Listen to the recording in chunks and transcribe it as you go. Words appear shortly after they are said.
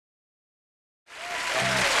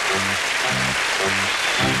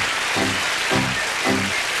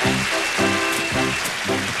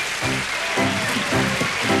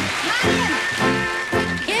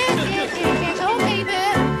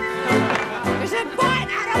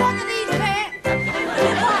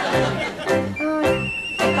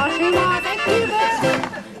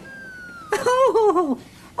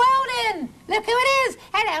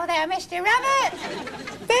Mr. Rabbit!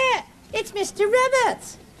 Bert, it's Mr.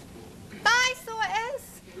 Rabbit! Aye, so it is.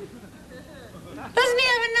 Doesn't he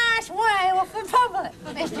have a nice way with the public,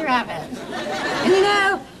 Mr. Rabbit? And you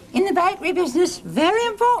know, in the bakery business, very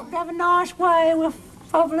important to have a nice way with the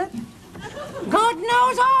public. God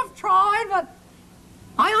knows I've tried, but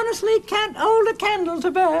I honestly can't hold a candle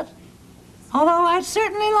to Bert. Although I'd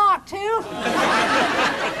certainly like to.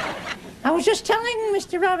 I was just telling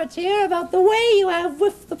Mr. Rabbit here about the way you have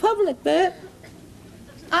with the public, Bert.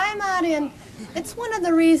 Aye, Marian. It's one of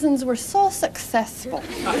the reasons we're so successful.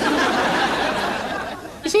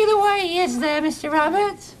 You see the way he is there, Mr.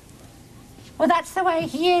 Rabbit? Well, that's the way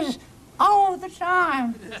he is all the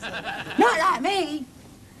time. Not like me.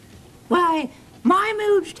 Why, my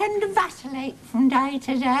moods tend to vacillate from day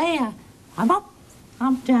to day. I'm up,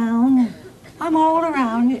 I'm down, I'm all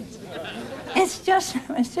around. It's just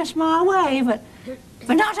my way, but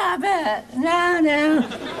not our Bert. No.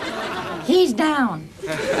 He's down.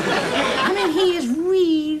 I mean, he is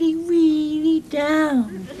really, really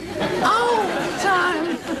down. All the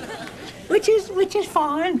time. Which is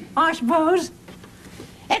fine, I suppose.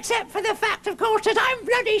 Except for the fact, of course, that I'm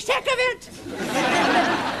bloody sick of it.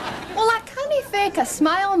 Well, I can't fake a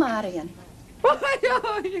smile, Marian.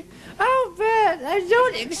 Oh, Bert, I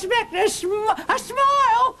don't expect a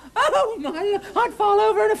smile. Oh, my, I'd fall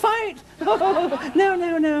over in a faint. Oh,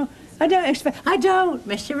 no. I don't,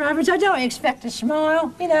 Mr. Roberts, I don't expect a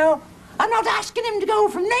smile, you know. I'm not asking him to go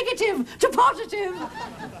from negative to positive.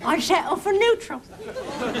 I settle for neutral.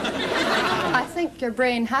 I think your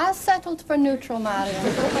brain has settled for neutral, Marian.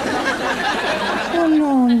 Oh,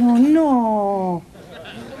 no.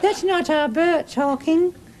 That's not our Bert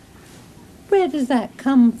talking. Where does that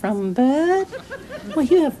come from, Bert? Well,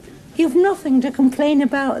 you've nothing to complain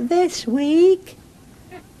about this week.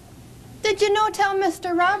 Did you not tell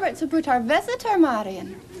Mr. Roberts about our visitor,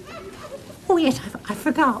 Marian? Oh, yes, I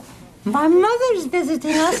forgot. My mother's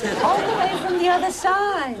visiting us all the way from the other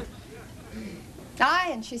side. Aye,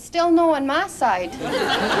 and she's still no on my side.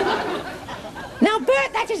 Now,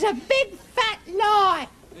 Bert, that is a big, fat lie.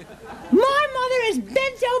 My mother is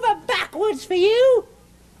bent over backwards for you.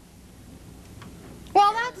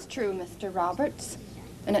 Well, that's true, Mr. Roberts.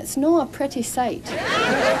 And it's no a pretty sight. Bert,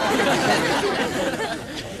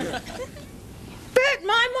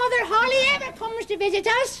 my mother hardly ever comes to visit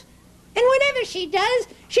us. And whenever she does,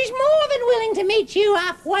 she's more than willing to meet you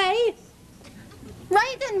halfway.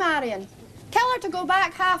 Right then, Marian. Tell her to go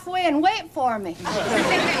back halfway and wait for me.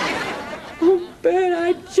 Oh, Bert,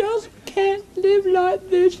 I just can't live like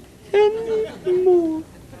this anymore.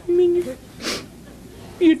 I mean,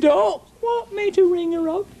 you don't want me to ring her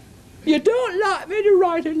up. You don't like me to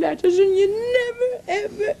write her letters, and you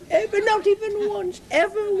never, ever, not even once,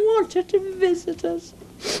 ever wanted to visit us.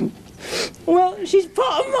 Well, she's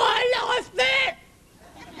part of my life, Bert.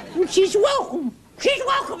 And she's welcome. She's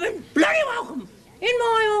welcome and bloody welcome in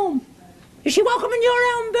my home. Is she welcome in your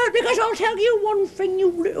home, Bert? Because I'll tell you one thing, you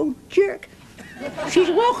little jerk. She's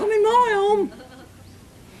welcome in my home.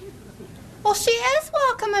 Well, she is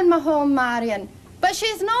welcome in my home, Marian. But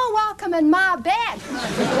she's not welcome in my bed.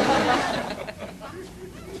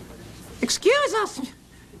 Excuse us,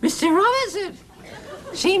 Mr. Roberts. It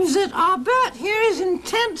seems that our Bert here is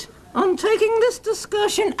intent on taking this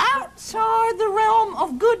discussion outside the realm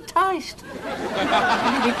of good taste.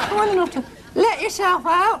 You'd be kind enough to let yourself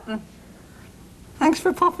out. And thanks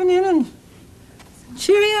for popping in and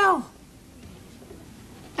cheerio.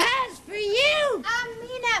 As for you... I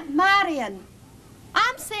mean it, Marian.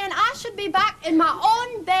 I'm saying I should be back in my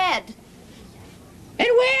own bed. And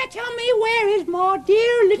tell me, where is my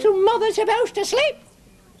dear little mother supposed to sleep?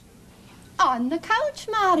 On the couch,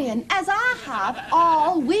 Marian, as I have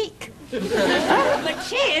all week. Oh, but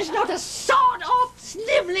she is not a sawed-off,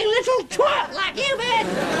 snivelling little twat like you, Bert.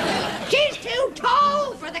 She's too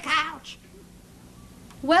tall for the couch.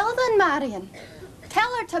 Well then, Marian, tell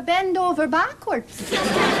her to bend over backwards.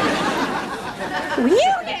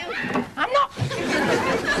 You do. I'm not.